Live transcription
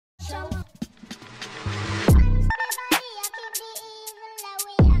What's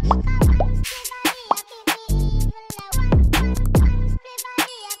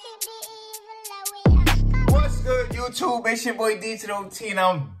good, YouTube? It's your boy D to the OT, and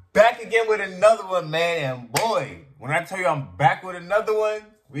I'm back again with another one, man. And boy, when I tell you I'm back with another one,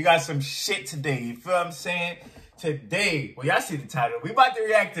 we got some shit today. You feel what I'm saying? Today, well, y'all see the title. We about to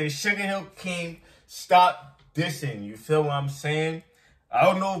react to SUGARHILL Stop Dissing. You feel what I'm saying? I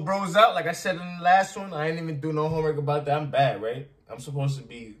don't know if bro's out. Like I said in the last one, I ain't even do no homework about that. I'm bad, right? I'm supposed to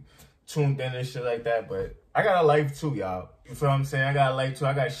be tuned in and shit like that, but I got a life too, y'all. You feel what I'm saying? I got a life too.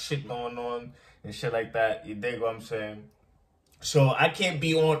 I got shit going on and shit like that. You dig what I'm saying? So I can't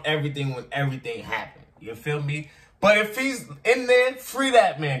be on everything when everything happens. You feel me? But if he's in there, free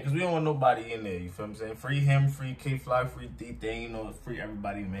that man, because we don't want nobody in there. You feel what I'm saying? Free him, free K-Fly, free D-Thing, you know, free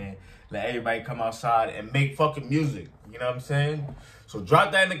everybody, man. Let everybody come outside and make fucking music. You know what I'm saying? So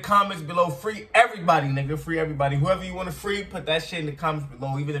drop that in the comments below. Free everybody, nigga. Free everybody. Whoever you want to free, put that shit in the comments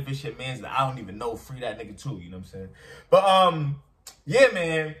below. Even if it's your man's that I don't even know, free that nigga too. You know what I'm saying? But, yeah,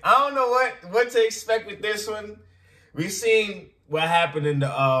 man. I don't know what to expect with this one. We seen what happened in the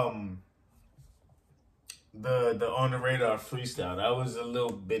On the Radar freestyle. That was a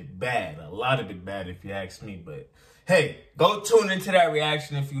little bit bad. A lot of it bad if you ask me. But hey, go tune into that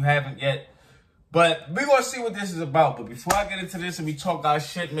reaction if you haven't yet. But we're going to see what this is about. But before I get into this and we talk our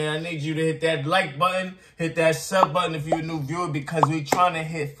shit, man, I need you to hit that like button, hit that sub button if you're a new viewer, because we're trying to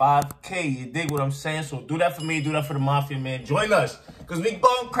hit 5K. You dig what I'm saying? So do that for me, do that for the Mafia, man. Join us, because we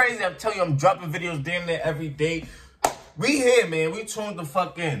going crazy. I'm telling you, I'm dropping videos damn near every day. We here, man. We tuned the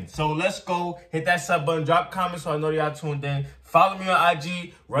fuck in. So let's go. Hit that sub button. Drop comments so I know y'all tuned in. Follow me on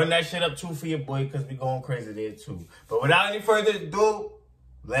IG. Run that shit up too for your boy, because we going crazy there too. But without any further ado,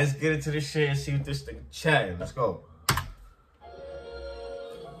 let's get into this shit and see what this thing chatting. Let's go.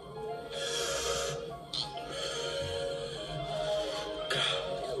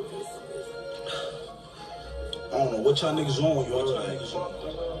 I don't know what y'all niggas on, y'all.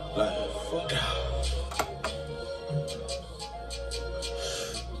 Like, fuck.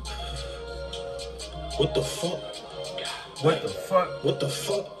 What the fuck? What the fuck? What the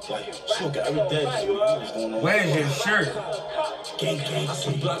fuck? Like, smoke every day. Where's your shirt? Gang, gang, I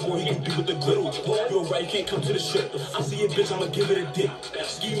see black boy, he can be with the griddle. You're right, can't come to the strip. I see a bitch, I'ma give it a dick.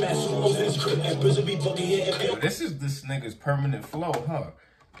 Ski mask, who owns this crib? And Brizzy be bugging here and feel. This is this nigga's permanent flow, huh?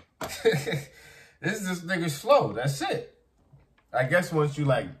 This is this nigga's flow. That's it. I guess once you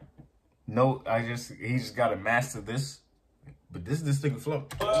like, no, he just gotta master this. But this nigga flow.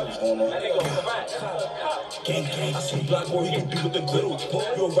 Gang, gang, I see black boy, he can be with the griddle.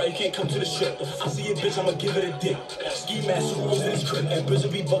 You're right, can't come to the strip. I see a bitch, I'ma give it a dick. Ski mask, who owns this crib? And Brizzy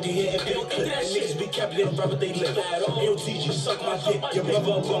be bugging here and feel clip. And niggas be capping in rubber, they live. AOT, just suck my dick. Your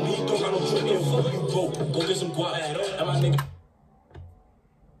brother a bum, he don't got no drip. Yo, fuck you, go get some guap. And my nigga.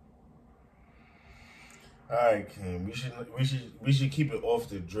 Alright, Keem, we should keep it off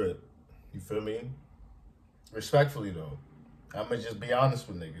the drip. You feel me? Respectfully though. I'ma just be honest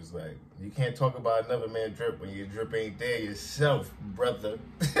with niggas. Like, you can't talk about another man drip when your drip ain't there yourself, brother.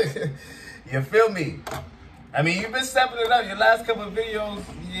 You feel me? I mean, you've been stepping it up. Your last couple of videos,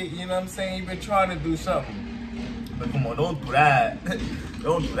 you know what I'm saying? You've been trying to do something. But come on, don't do that.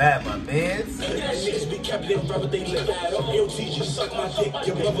 Don't do that, my man. Niggas be capping in rubber, they live. AOT, just suck my dick.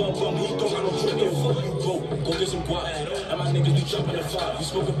 Your brother a bum, he don't got no drip. Yo, fuck you, go get some guap. And my niggas be jumping the fire. You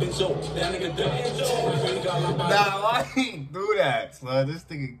smoke a benzo, that nigga done. Nah, why he do that, son? This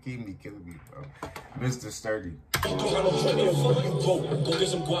nigga keep me killing me, bro. Mr. Sturdy. He don't got no drip. Yo, fuck you, go get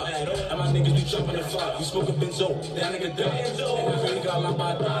some guap. And my niggas be jumping the fire. You smoke a benzo, that nigga done. And really got my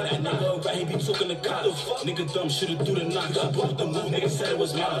body. That nigga right, he be talking the cop. Nigga dumb, should've do the knock. Got booked the move, nigga said it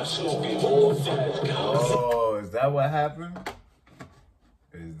was mine. Smoking. Oh, is that what happened?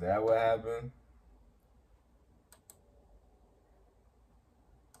 Is that what happened?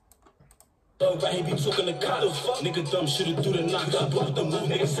 Right, he be talking the cop. Nigga dumb, should've do the knock. Got booked the move,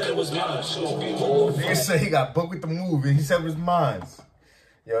 nigga said it was mine. Smoking. Nigga said he got booked with the move and he said it was mine.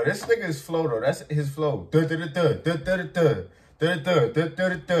 Yo, this nigga's flow though. That's his flow. He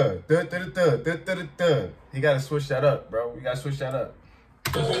gotta switch that up, bro. You gotta switch that up.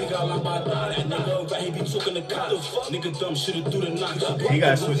 He be talking the cop. Nigga dumb, should've do the knock. He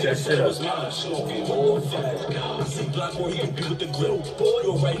gotta switch that shit up. I see black boy, he can be with the griddle.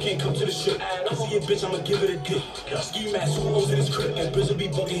 You're right, can't come to the strip. I see a bitch, I'ma give it a dick. Ski mask, who owns this crib? And Brizzy be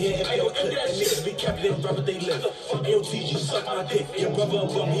bugging here and feel clip. And niggas be capping in rubber, they live. AOT, just suck my dick. Your brother a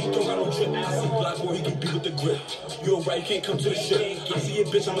bum, he don't got no drip. I see black boy, he can be with the grip. You're right, can't come to the strip. I see a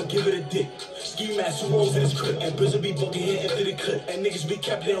bitch, I'ma give it a dick. Ski mask, who rolls in his crib, and Bizzle be booking here empty the clip, and niggas be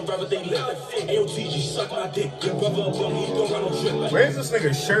capping and rubber they lip. AOTG, suck my dick, your brother a bum, he don't run no trip. Where's this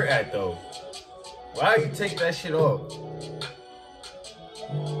nigga's shirt at though? Why you take that shit off?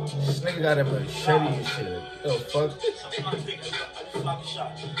 This nigga got a machete and shit. Yo, fuck.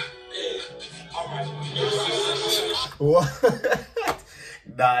 What?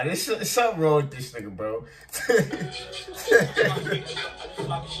 Nah, this something wrong with this nigga, bro.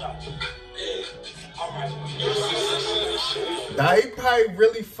 Nah, he probably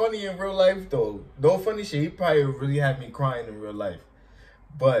really funny in real life though. No funny shit. He probably really had me crying in real life.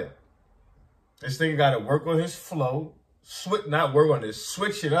 But this nigga got to work on his flow. Not work on this.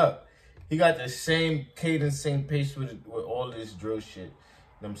 Switch it up. He got the same cadence, same pace with all this drill shit. You know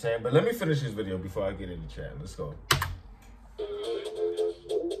what I'm saying? But let me finish this video before I get in the chat. Let's go.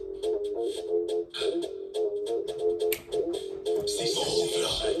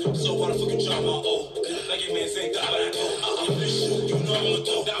 So why the fuck you drop my O? Like a man saying that, but I go. I'm this shit, you know I'm a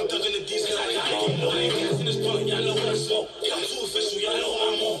dope. I'm ducking the D's cause I got it. I ain't dancing this blunt, y'all know what I smoke. I'm too official, y'all know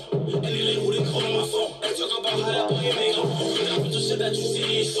I'm on. Any label they call on my phone. I talk about how that boy make a home. I put the shit that you see in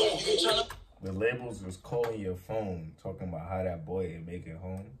your song. You can try to... The labels was calling your phone, talking about how that boy ain't make it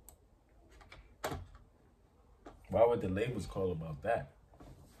home. Why would the labels call about that?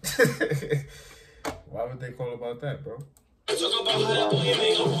 Why would they call about that, bro? Talk about how that boy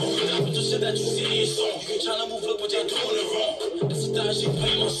make a home. I put the shit that you see in your song. You can try to move up, but you're doing it wrong. That's a die, she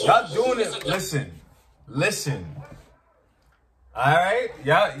playing my song. Y'all doing it. Listen. Alright?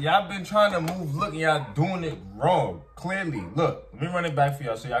 Y'all been trying to move, look, and y'all doing it wrong. Clearly. Look, let me run it back for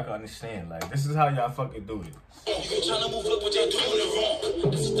y'all so y'all can understand. Like, this is how y'all fucking do it. You can try to move up, but you're doing it wrong.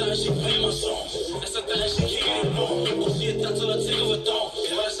 That's a die, she playing my song. That's a die, she can't get it wrong. Go see a doctor, take of a thong.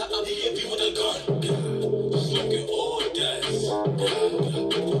 That's how I be with a gun. Smoking all that.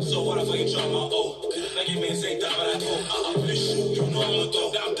 So why the fuck you drop my O? Like a man saying that, but I go. I'm this shit, you know I'm a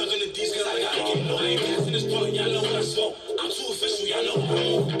dope. Now I'm ducking the D's cause I got it. I ain't dancing this blunt, y'all know what I smoke. I'm too official, y'all know I'm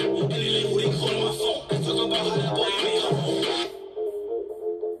on. Any label they call on my phone. Talk about how that boy made a home.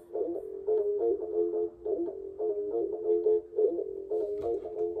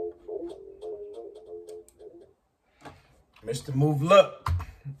 Mr. Move Look.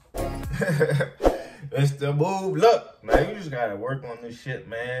 Mr. Move Look. Man, you just gotta work on this shit,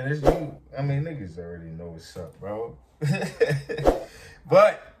 man. I mean, niggas already know what's up, bro.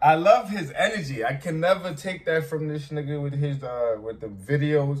 But I love his energy. I can never take that from this nigga with his with the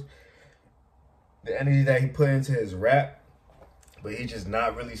videos. The energy that he put into his rap. But he just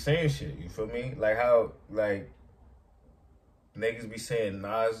not really saying shit. You feel me? Like how niggas be saying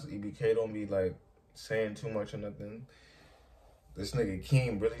Nas, EBK don't be like saying too much or nothing. This nigga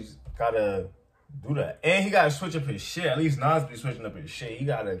KEEM really gotta do that. And he gotta switch up his shit. At least Nas be switching up his shit. He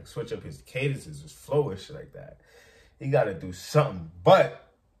gotta switch up his cadences, his flow and shit like that. He gotta do something. But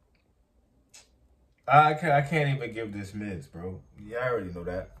I can't even give this mids, bro. Yeah, I already know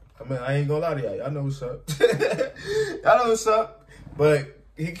that. I mean, I ain't gonna lie to y'all. Y'all know what's up. Y'all know what's up. But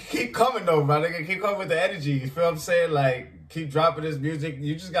he keep coming though, my nigga. Keep coming with the energy. You feel what I'm saying? Like, keep dropping this music.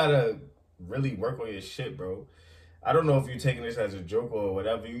 You just gotta really work on your shit, bro. I don't know if you're taking this as a joke or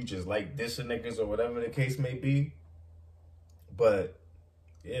whatever. You just like dissing niggas or whatever the case may be. But,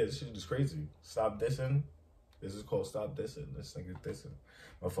 yeah, this shit is crazy. Stop dissing. This is called Stop Dissing. This nigga's dissing.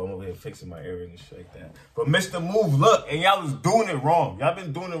 My phone over here fixing my earring and shit like that. But Mr. Move, look, and y'all was doing it wrong. Y'all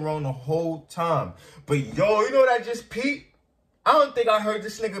been doing it wrong the whole time. But, yo, you know what I just peeped? I don't think I heard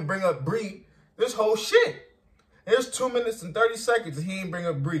this nigga bring up Bree this whole shit. There's 2 minutes and 30 seconds and he ain't bring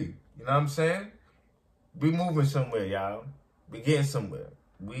up Bree. You know what I'm saying? We moving somewhere, y'all. We getting somewhere.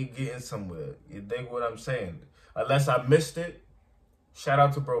 We getting somewhere. You dig what I'm saying? Unless I missed it, shout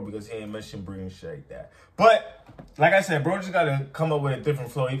out to bro because he ain't mentioned Bree and shit like that. But, like I said, bro just gotta come up with a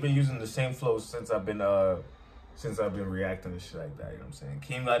different flow. He been using the same flow since I've been reacting and shit like that. You know what I'm saying?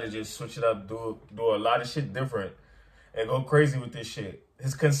 KEEM gotta just switch it up, do a lot of shit different, and go crazy with this shit.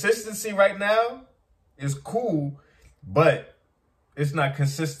 His consistency right now is cool, but it's not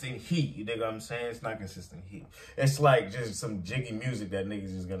consistent heat. You dig what I'm saying? It's not consistent heat. It's like just some jiggy music that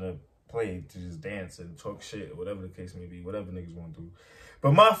niggas is gonna play to just dance and talk shit or whatever the case may be, whatever niggas want to do.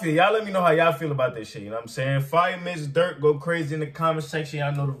 But Mafia, y'all let me know how y'all feel about this shit, you know what I'm saying? Fire Miss Dirt, go crazy in the comment section.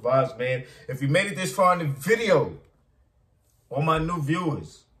 Y'all know the vibes, man. If you made it this far in the video, all my new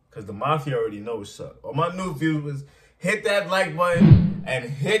viewers, because the Mafia already know what's up. All my new viewers, hit that like button and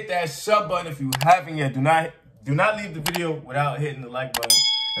hit that sub button if you haven't yet. Do not leave the video without hitting the like button,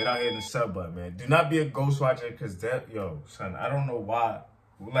 without hitting the sub button, man. Do not be a ghost watcher, because that, yo, son, I don't know why.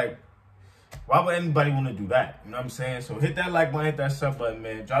 Like, Why would anybody want to do that? You know what I'm saying? So hit that like button, hit that sub button,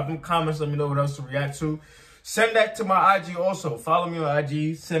 man. Drop them comments, let me know what else to react to. Send that to my IG also. Follow me on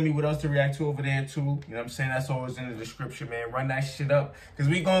IG. Send me what else to react to over there too. You know what I'm saying? That's always in the description, man. Run that shit up. Because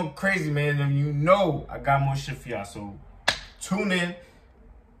we going crazy, man. And you know I got more shit for y'all. So tune in.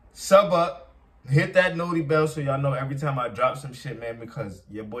 Sub up. Hit that noti bell so y'all know every time I drop some shit, man. Because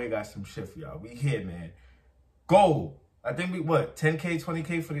your boy got some shit for y'all. We here, man. Goal. I think we, what, 10K,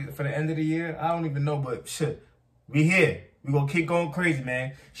 20K for the end of the year? I don't even know, but shit. We here. We gonna keep going crazy,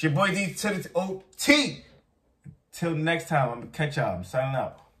 man. It's your boy D to the OT. Till next time, I'm gonna catch y'all. I'm signing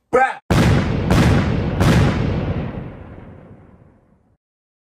out. Bye.